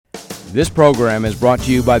This program is brought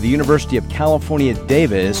to you by the University of California,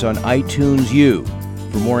 Davis on iTunes U.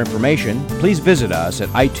 For more information, please visit us at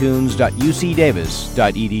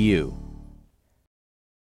itunes.ucdavis.edu.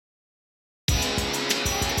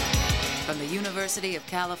 From the University of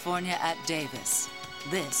California at Davis,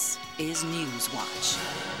 this is Newswatch.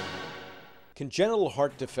 Congenital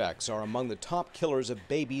heart defects are among the top killers of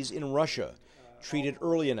babies in Russia. Treated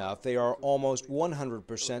early enough, they are almost 100%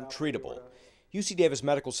 treatable. UC Davis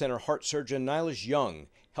Medical Center heart surgeon Nilesh Young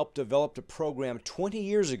helped develop a program 20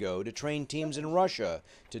 years ago to train teams in Russia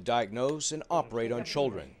to diagnose and operate on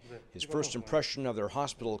children. His first impression of their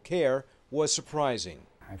hospital care was surprising.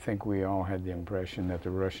 I think we all had the impression that the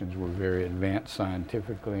Russians were very advanced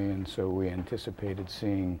scientifically, and so we anticipated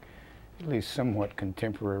seeing at least somewhat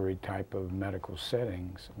contemporary type of medical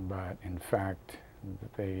settings, but in fact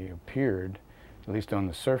they appeared, at least on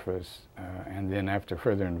the surface, and then after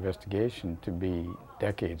further investigation, to be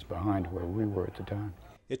decades behind where we were at the time.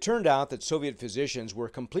 It turned out that Soviet physicians were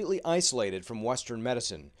completely isolated from Western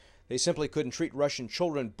medicine. They simply couldn't treat Russian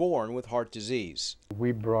children born with heart disease.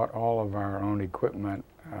 We brought all of our own equipment.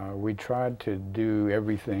 We tried to do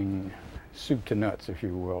everything soup to nuts, if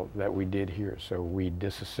you will, that we did here. So we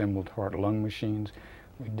disassembled heart-lung machines,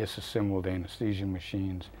 we disassembled anesthesia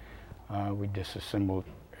machines, we disassembled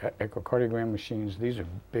echocardiogram machines. These are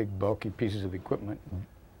big, bulky pieces of equipment,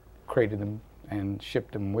 crated them and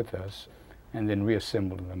shipped them with us, and then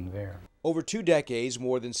reassembled them there. Over 2 decades,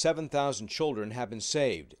 more than 7,000 children have been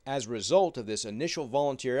saved as a result of this initial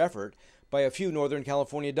volunteer effort by a few Northern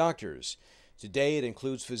California doctors. Today, it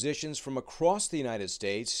includes physicians from across the United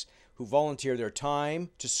States who volunteer their time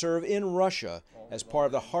to serve in Russia as part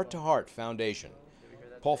of the Heart to Heart Foundation.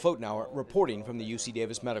 Paul Fotenauer reporting from the UC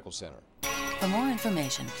Davis Medical Center. For more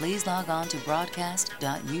information, please log on to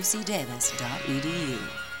broadcast.ucdavis.edu.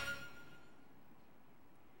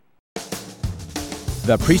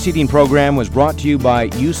 The preceding program was brought to you by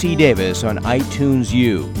UC Davis on iTunes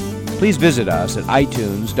U. Please visit us at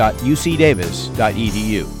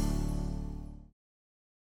itunes.ucdavis.edu.